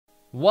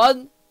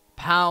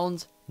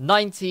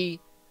£1.90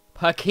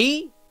 per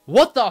key?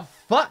 What the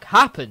fuck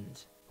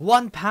happened?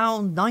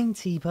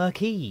 £1.90 per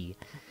key.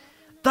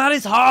 That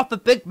is half a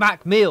Big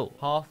Mac meal.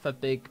 Half a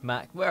Big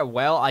Mac.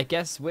 Well, I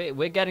guess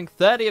we're getting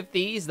 30 of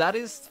these. That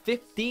is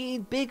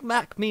 15 Big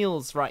Mac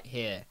meals right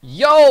here.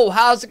 Yo,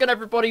 how's it going,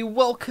 everybody?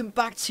 Welcome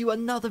back to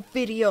another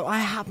video. I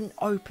haven't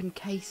opened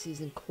cases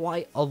in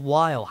quite a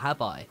while,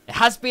 have I? It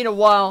has been a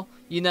while,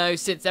 you know,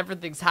 since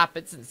everything's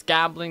happened, since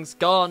gambling's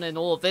gone and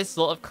all of this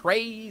sort of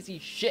crazy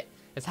shit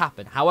has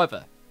happened.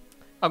 However,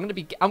 I'm gonna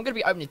be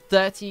opening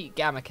 30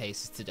 gamma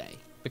cases today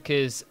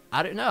because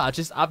I don't know.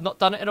 I've not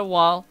done it in a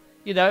while.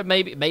 You know,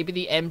 maybe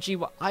the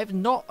MG. I've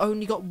not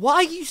only got. Why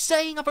are you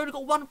saying I've only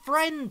got one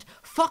friend?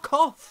 Fuck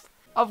off!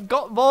 I've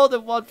got more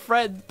than one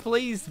friend.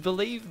 Please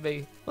believe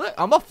me. Look,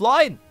 I'm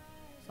offline.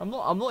 I'm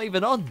not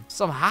even on.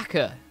 Some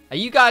hacker. Are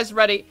you guys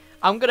ready?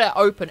 I'm gonna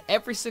open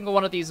every single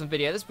one of these in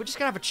video. We're just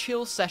gonna have a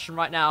chill session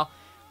right now.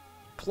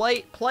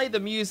 Play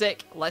the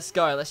music. Let's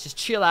go. Let's just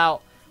chill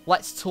out.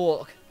 Let's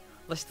talk.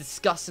 Let's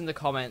discuss in the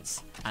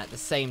comments. And at the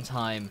same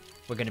time,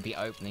 we're going to be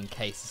opening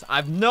cases. I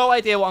have no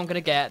idea what I'm going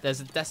to get.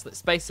 There's a desolate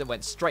space that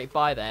went straight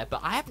by there.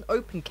 But I haven't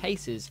opened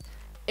cases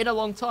in a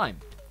long time.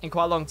 In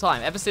quite a long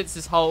time. Ever since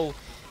this whole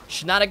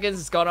shenanigans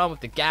has gone on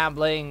with the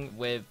gambling,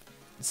 with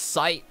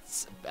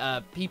sites,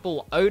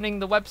 people owning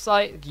the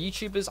website,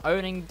 YouTubers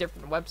owning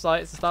different websites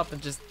and stuff.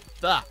 And just,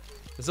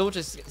 it's all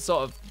just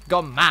sort of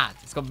gone mad.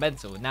 It's gone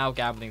mental. And now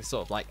gambling's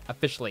sort of like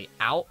officially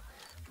out.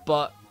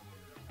 But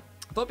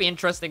I thought it'd be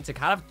interesting to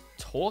kind of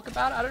talk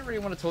about it. I don't really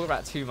want to talk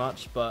about it too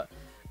much, but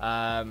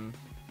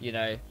you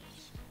know,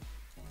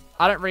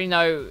 I don't really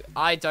know.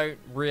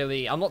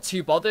 I'm not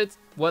too bothered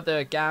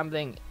whether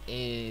gambling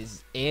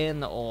is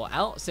in or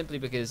out, simply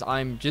because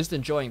I'm just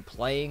enjoying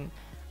playing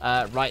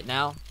right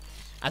now.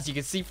 As you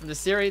can see from the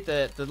series,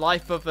 the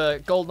life of a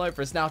Gold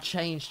Nova has now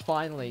changed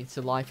finally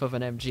to life of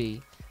an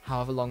MG,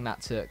 however long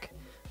that took.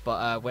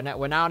 But we're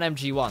now an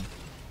MG1.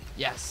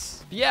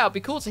 Yes. But yeah, it'd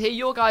be cool to hear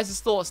your guys'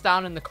 thoughts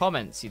down in the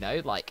comments, you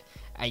know, like,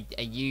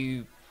 are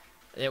you...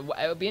 It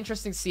would be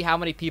interesting to see how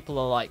many people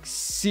are, like,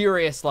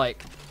 seriously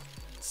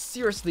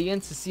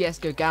into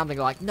CSGO gambling.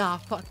 Like, nah,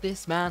 fuck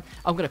this, man.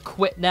 I'm gonna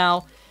quit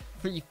now.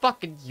 You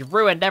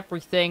ruined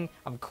everything.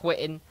 I'm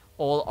quitting.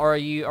 Or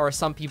are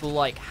some people,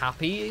 like,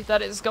 happy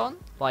that it's gone?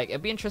 Like,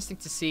 it'd be interesting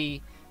to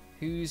see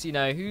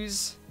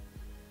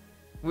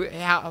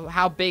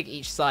how big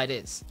each side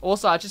is.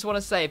 Also, I just want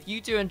to say, if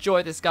you do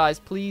enjoy this, guys,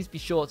 please be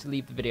sure to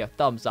leave the video a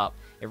thumbs up.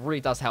 It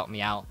really does help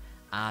me out,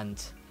 and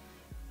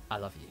I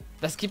love you.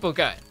 Let's keep on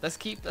going. Let's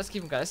keep on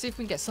going. Let's see if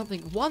we can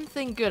get one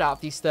thing good out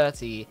of these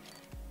 30,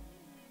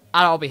 and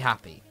I'll be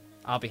happy.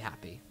 I'll be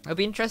happy. It'll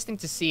be interesting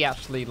to see,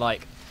 actually,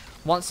 like,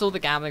 once all the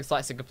gambling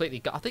sites are completely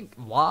gone. I think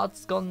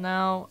Wild's gone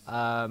now.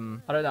 I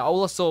don't know.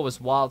 All I saw was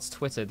Wild's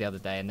Twitter the other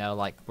day, and they're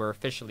like, we're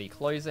officially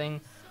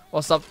closing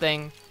or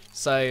something.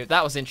 So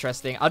that was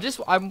interesting.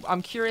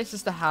 I'm curious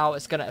as to how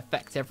it's going to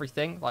affect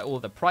everything, like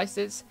all the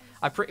prices.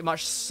 I pretty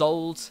much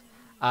sold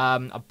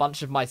a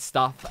bunch of my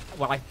stuff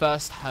when I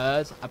first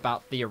heard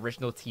about the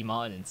original Team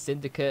Martin and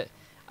Syndicate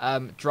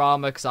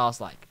drama, because I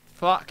was like,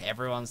 fuck,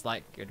 everyone's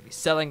like going to be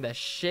selling their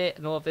shit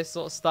and all of this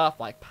sort of stuff,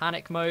 like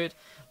panic mode.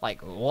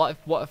 Like, what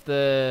if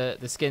the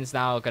skins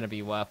now are going to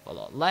be worth a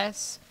lot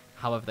less?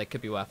 However, they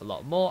could be worth a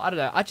lot more. I don't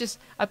know. I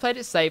played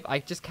it safe. I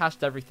just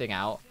cashed everything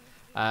out.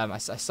 I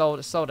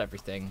sold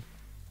everything.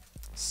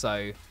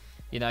 So,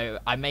 you know,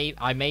 I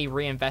may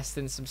reinvest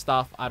in some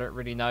stuff. I don't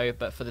really know,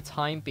 but for the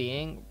time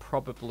being,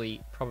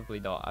 probably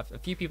not. A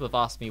few people have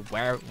asked me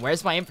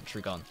where's my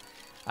inventory gone,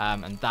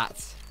 and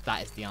that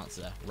is the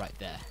answer right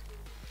there.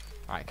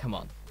 All right, come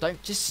on,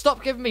 just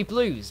stop giving me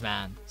blues,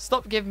 man.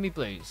 Stop giving me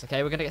blues.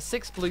 Okay, we're gonna get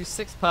 6 blues,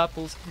 6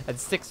 purples, and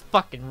 6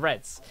 fucking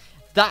reds.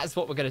 That is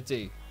what we're gonna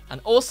do. And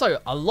also,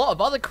 a lot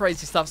of other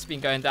crazy stuff's been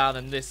going down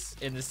in the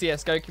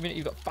CS:GO community.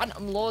 You've got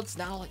Phantom Lords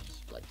now,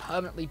 like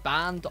permanently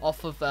banned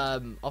off of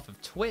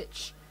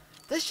Twitch.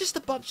 There's just a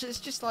bunch. It's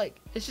just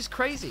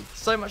crazy.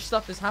 So much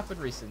stuff has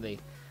happened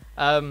recently,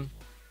 and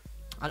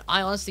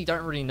I honestly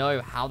don't really know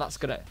how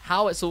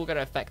it's all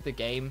gonna affect the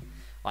game,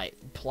 like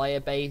player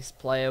base,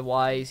 player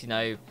wise, you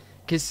know,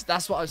 because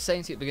that's what I was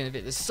saying to you at the beginning of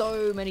it. There's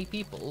so many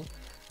people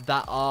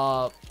that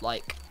are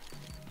like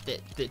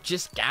that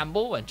just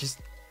gamble and just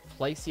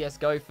play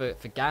CS:GO for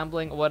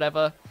gambling or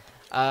whatever.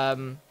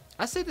 I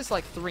say there's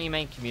like 3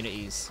 main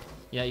communities.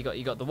 You know,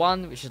 you got the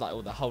one which is like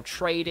all the whole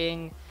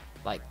trading,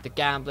 like the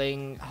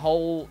gambling,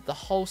 the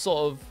whole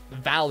sort of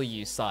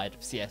value side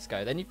of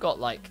CS:GO. Then you've got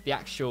like the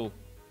actual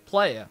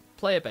player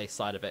based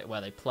side of it,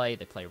 where they play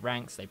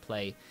ranks, they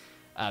play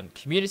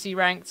community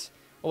ranked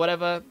or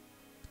whatever.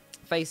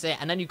 Face it.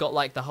 And then you've got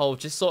like the whole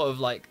just sort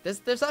of like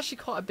there's actually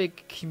quite a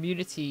big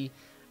community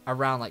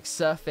around like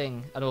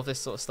surfing and all this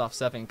sort of stuff,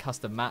 surfing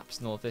custom maps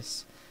and all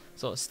this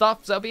sort of stuff.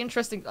 So it'll be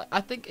interesting. I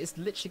think it's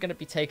literally going to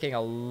be taking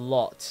a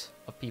lot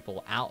of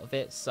people out of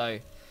it. So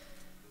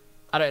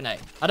I don't know.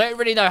 I don't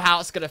really know how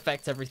it's going to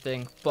affect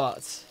everything,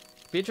 but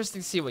it'll be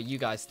interesting to see what you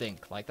guys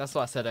think. Like, that's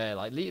what I said earlier.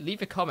 Like,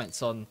 leave your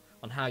comments on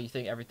how you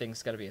think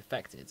everything's going to be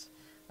affected.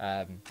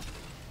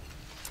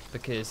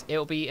 because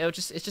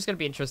it's just gonna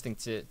be interesting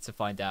to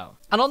find out.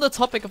 And on the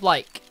topic of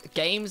like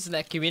games and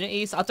their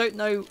communities, I don't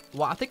know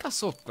what I think I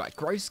saw like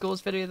Gross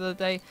Score's video the other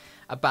day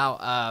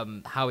about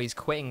how he's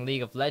quitting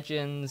League of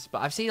Legends, but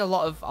I've seen a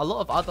lot of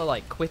other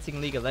like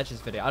quitting League of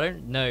Legends video. I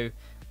don't know.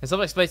 Can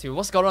someone explain to me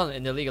what's going on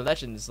in the League of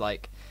Legends?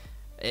 Like,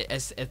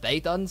 have they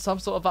done some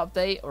sort of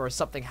update, or has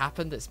something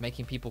happened that's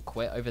making people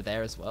quit over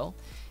there as well?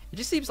 It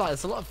just seems like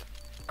there's a lot of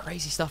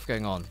crazy stuff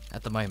going on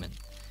at the moment.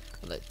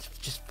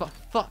 Just for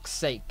fuck's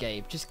sake,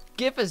 Gabe, just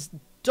give us,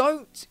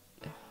 don't.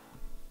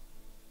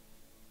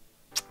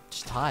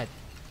 Just tired.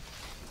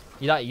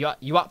 You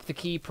up the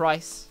key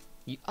price.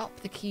 You up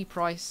the key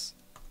price,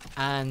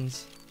 and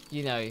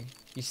you know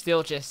you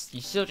still just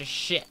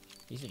shit.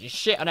 You just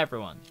shit on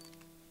everyone.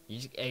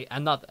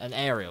 An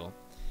Ariel.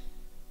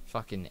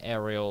 Fucking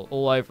Ariel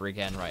all over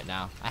again right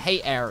now. I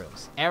hate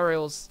Ariels.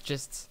 Ariels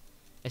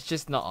it's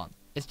just not on.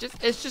 It's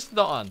just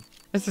not on.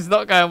 This is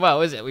not going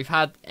well, is it? We've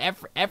had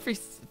every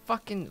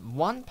fucking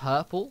one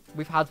purple.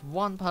 We've had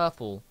one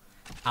purple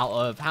out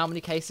of how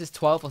many cases?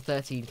 12 or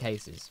 13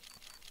 cases.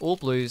 All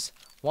blues,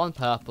 one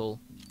purple.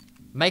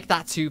 Make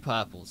that 2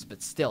 purples,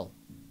 but still,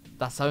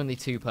 that's only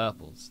 2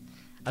 purples.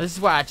 And this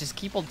is where I just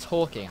keep on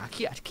talking. I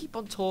keep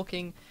on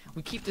talking.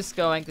 We keep this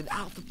going. Then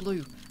out of the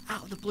blue,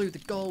 the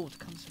gold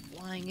comes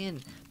flying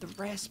in. The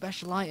rare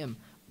special item.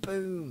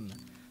 Boom.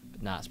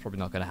 But nah, it's probably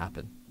not going to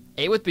happen.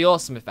 It would be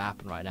awesome if it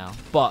happened right now.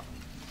 But,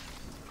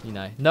 you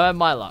know, knowing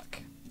my luck.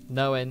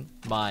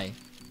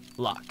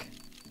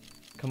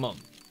 Come on.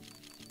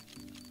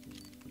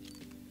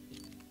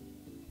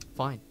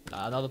 Fine.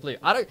 Another blue.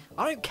 I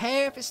don't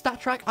care if it's stat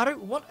track. I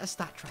don't want a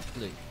stat track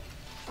blue.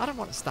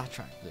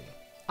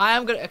 I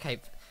am gonna,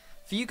 okay,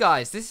 for you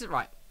guys, this is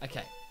right,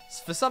 okay,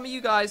 so for some of you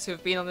guys who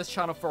have been on this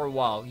channel for a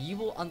while, you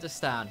will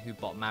understand who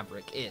Bot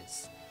Maverick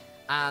is,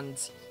 and,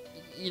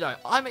 you know,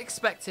 I'm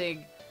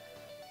expecting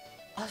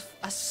a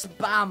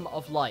spam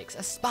of likes,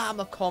 a spam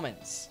of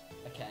comments,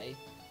 okay,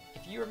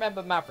 if you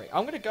remember Maverick,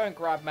 I'm gonna go and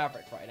grab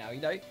Maverick right now,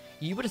 you know,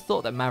 you would have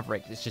thought that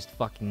Maverick has just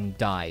fucking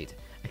died,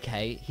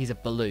 okay, he's a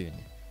balloon,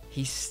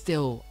 he's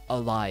still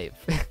alive.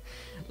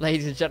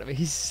 Ladies and gentlemen,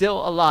 he's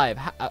still alive.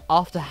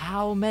 After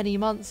how many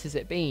months has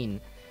it been?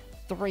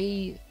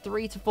 3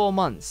 to 4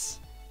 months.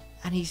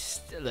 And he's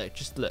still, look,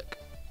 just look.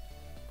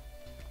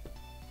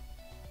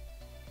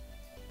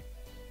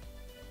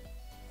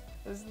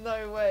 There's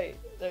no way.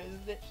 There's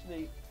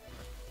literally,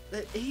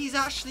 he's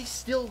actually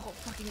still got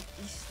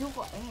he's still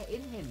got air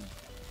in him.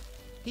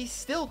 He's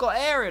still got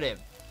air in him.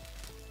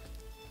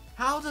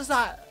 How does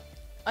that,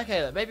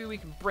 okay, look, maybe we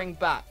can bring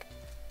back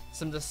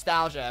some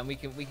nostalgia and we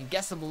can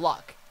get some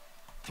luck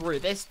through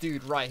this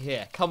dude right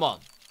here. Come on.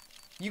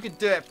 You can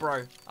do it,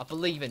 bro. I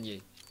believe in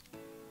you.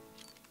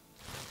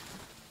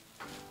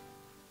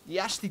 He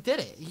actually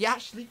did it. He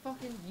actually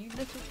fucking, you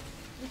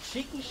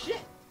cheeky shit.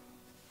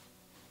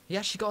 He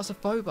actually got us a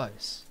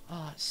Phobos.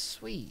 Oh, it's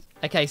sweet.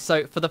 Okay,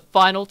 so for the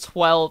final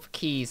 12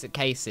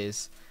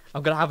 cases,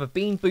 I'm going to have a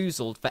Bean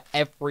Boozled for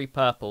every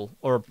purple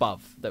or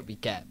above that we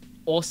get.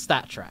 Or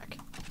stat track.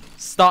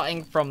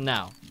 Starting from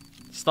now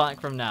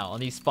on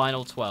these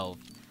final 12.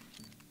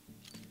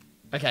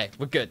 Okay,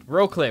 we're good. We're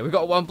all clear. We've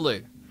got 1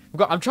 blue.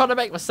 I'm trying to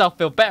make myself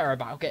feel better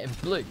about getting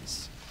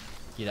blues.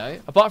 You know?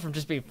 Apart from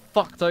just being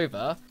fucked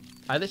over.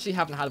 I literally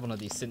haven't had one of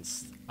these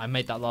since I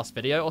made that last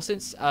video. Or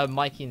since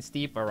Mikey and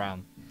Steve were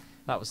around.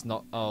 That was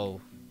not...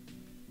 Oh.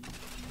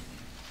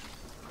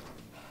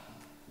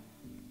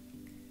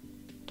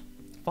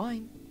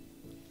 Fine.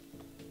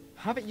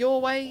 Have it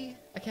your way.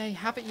 Okay,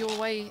 have it your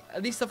way.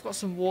 At least I've got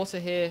some water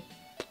here.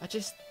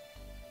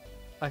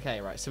 Okay,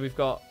 right. So we've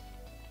got...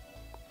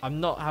 I'm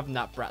not having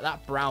that brown.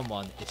 That brown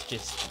one is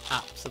just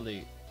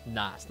absolute.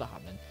 Nah, it's not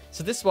happening.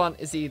 So this one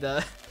is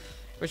either.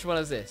 Which one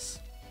is this?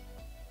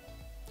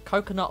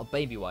 Coconut or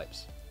baby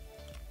wipes?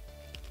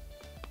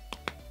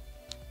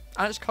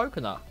 And it's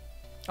coconut.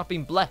 I've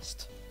been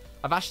blessed.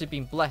 I've actually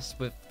been blessed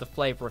with the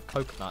flavor of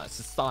coconut. It's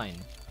a sign.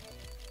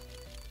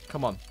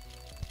 Come on.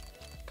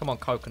 Come on,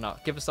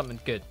 coconut. Give us something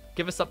good.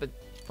 Give us something.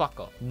 Fuck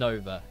off.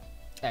 Nova.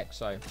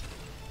 EXO.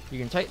 You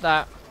can take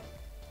that.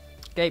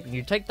 Gabe,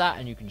 you can take that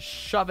and you can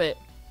shove it.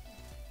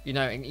 You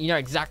know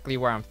exactly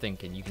where I'm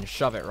thinking. You can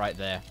shove it right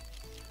there.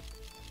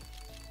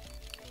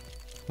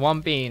 1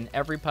 bean,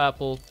 every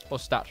purple or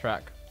stat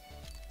track.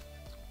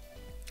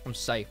 I'm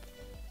safe.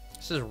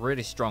 This is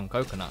really strong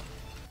coconut.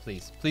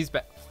 Please, please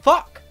bet.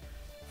 Fuck!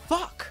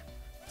 Fuck!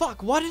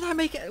 Fuck! Why did I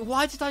make it?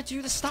 Why did I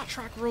do the stat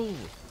track rule?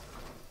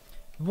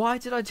 Why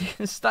did I do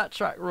the stat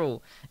track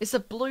rule? It's a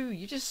blue.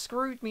 You just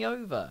screwed me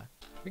over.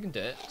 We can do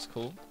it. It's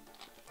cool.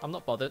 I'm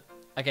not bothered.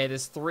 Okay,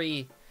 there's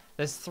 3.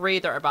 There's 3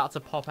 that are about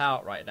to pop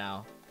out right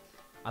now.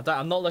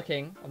 I'm not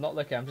looking.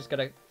 I'm just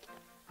gonna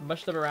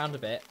mush them around a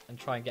bit and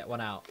try and get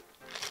one out.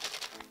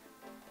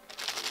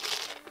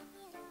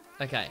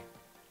 Okay.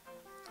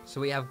 So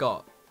we have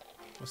got...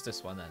 What's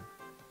this one then?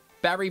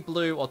 Berry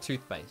blue or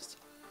toothpaste?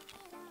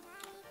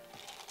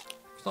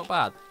 It's not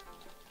bad.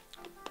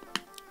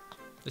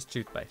 It's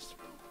toothpaste.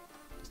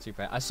 It's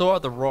toothpaste. I saw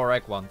the raw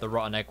egg one. The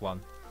rotten egg one.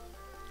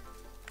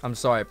 I'm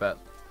sorry, but...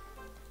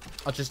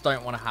 I just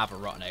don't want to have a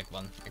rotten egg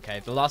one.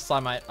 Okay, the last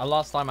time I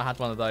had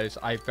one of those,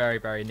 I very,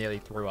 very nearly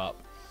threw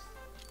up.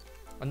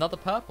 Another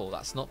purple.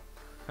 That's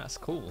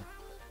cool.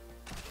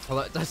 Well,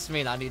 that does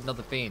mean I need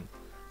another bean.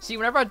 See,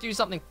 whenever I do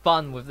something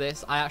fun with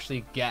this, I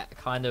actually get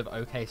kind of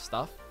okay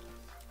stuff.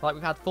 Like,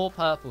 we've had 4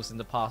 purples in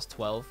the past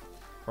 12,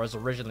 whereas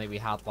originally we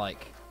had,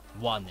 like,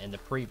 1 in the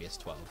previous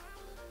 12.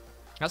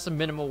 That's a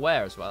minimal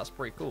wear as well. That's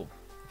pretty cool.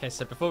 Okay,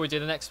 so before we do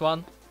the next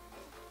one,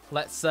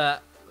 let's, I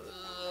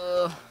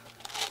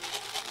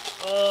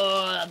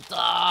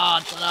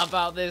don't know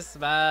about this,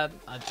 man.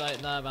 I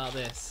don't know about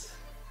this.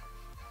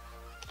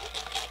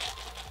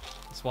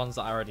 It's ones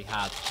that I already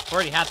had. I've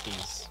already had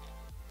these.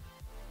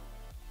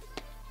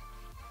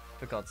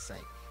 For God's sake.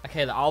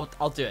 Okay,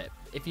 I'll do it.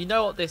 If you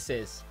know what this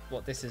is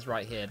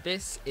right here.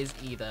 This is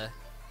either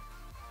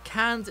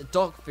canned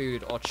dog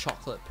food or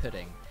chocolate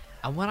pudding.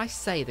 And when I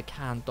say the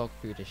canned dog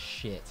food is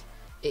shit,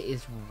 it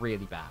is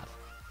really bad.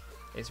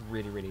 It's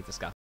really, really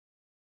disgusting.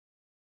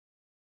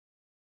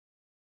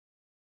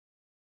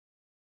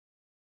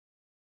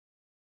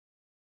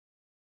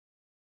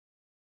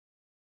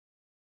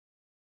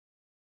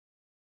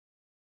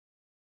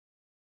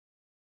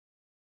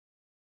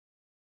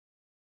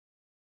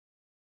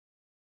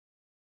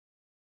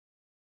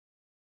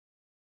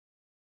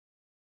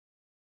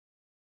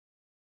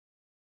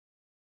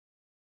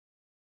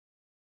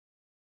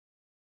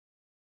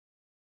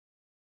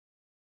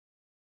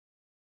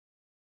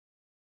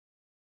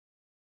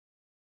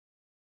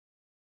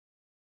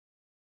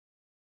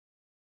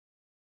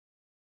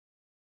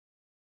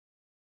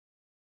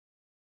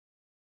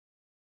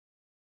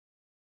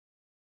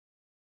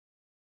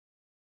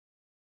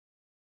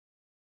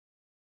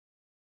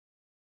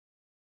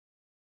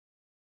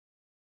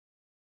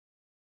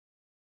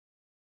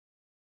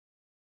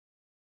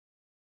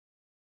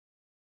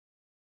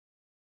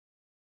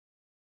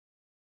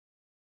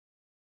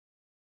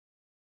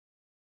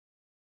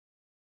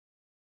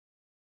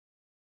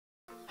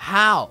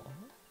 How?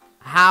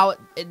 No,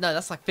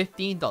 that's like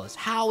 $15.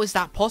 How is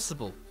that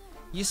possible?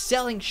 You're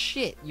selling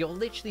shit. You're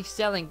literally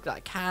selling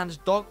like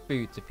canned dog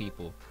food to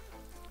people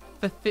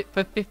for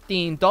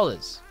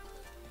 $15.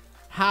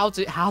 How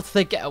do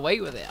they get away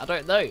with it? I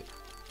don't know.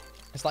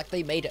 It's like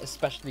they made it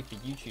especially for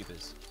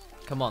YouTubers.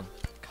 Come on,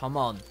 come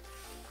on.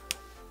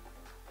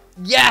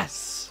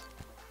 Yes!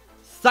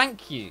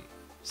 Thank you.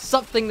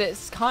 Something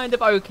that's kind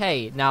of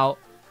okay. Now,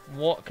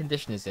 what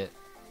condition is it?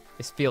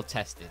 It's field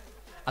tested.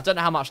 I don't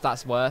know how much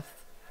that's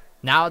worth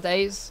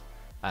nowadays.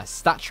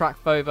 StatTrak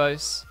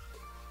Phobos.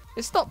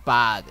 It's not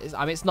bad.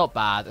 I mean, it's not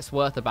bad. It's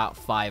worth about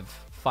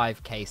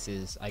five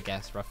cases, I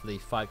guess, roughly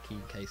 5 key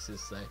cases.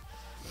 So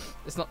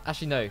it's not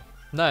actually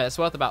no. It's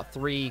worth about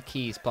 3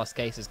 keys plus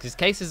cases because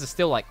cases are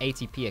still like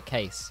 80p a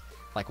case,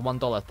 like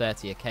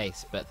 $1.30 a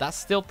case. But that's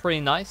still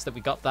pretty nice that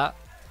we got that.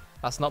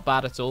 That's not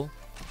bad at all.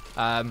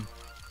 On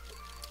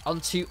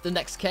to the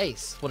next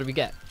case. What do we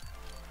get?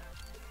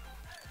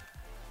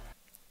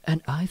 An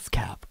ice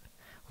cap.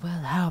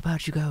 Well, how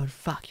about you go and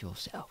fuck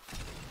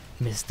yourself,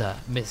 Mr.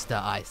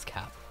 Ice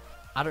Cap?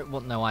 I don't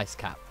want no ice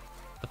cap.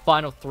 The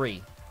final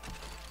 3.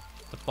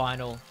 The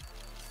final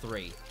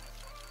 3.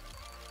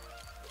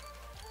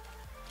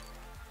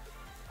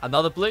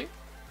 Another blue.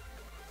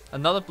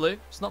 Another blue.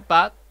 It's not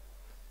bad.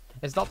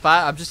 It's not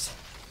bad. I'm just,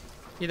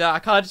 I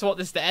kind of just want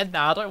this to end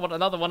now. I don't want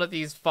another one of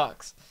these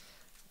fucks.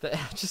 I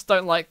just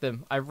don't like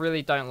them. I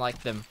really don't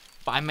like them.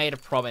 But I made a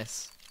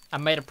promise. I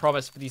made a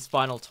promise for these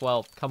final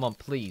 12. Come on,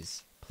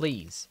 please.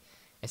 Please.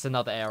 It's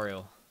another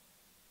aerial.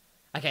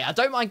 Okay, I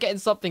don't mind getting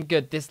something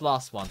good this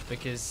last one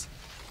because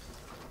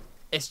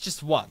it's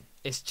just 1.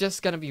 It's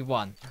just going to be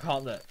 1. I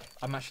can't look.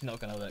 I'm actually not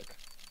going to look.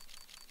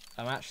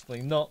 I'm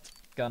actually not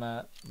going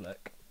to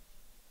look.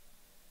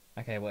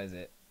 Okay, what is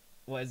it?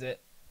 What is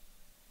it?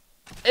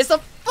 It's a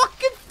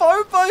fucking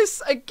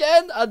Phobos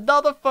again!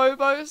 Another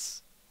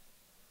Phobos?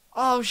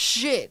 Oh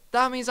shit,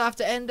 that means I have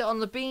to end it on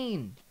the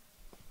bean.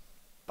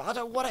 But I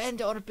don't want to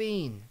end it on a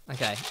bean.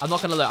 Okay, I'm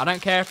not going to look. I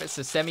don't care if it's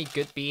a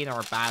semi-good bean or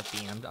a bad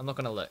bean. I'm not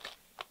going to look.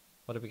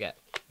 What did we get?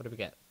 What did we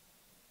get?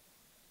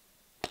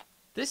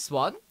 This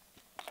one?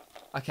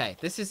 Okay,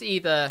 this is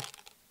either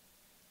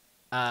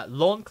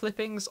lawn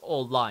clippings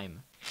or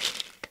lime.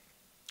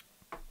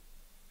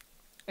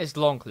 It's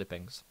lawn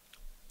clippings.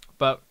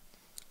 But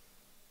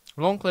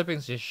lawn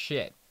clippings is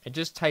shit. It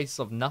just tastes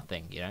of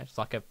nothing, It's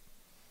like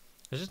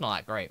it's just not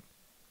that great.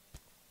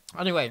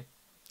 Anyway,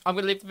 I'm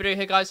going to leave the video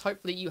here, guys.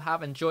 Hopefully you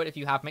have enjoyed. If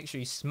you have, make sure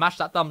you smash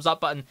that thumbs up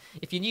button.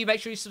 If you're new,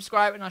 make sure you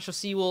subscribe, and I shall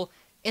see you all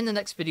in the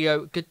next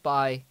video.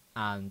 Goodbye,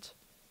 and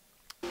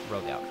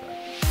roll the outro.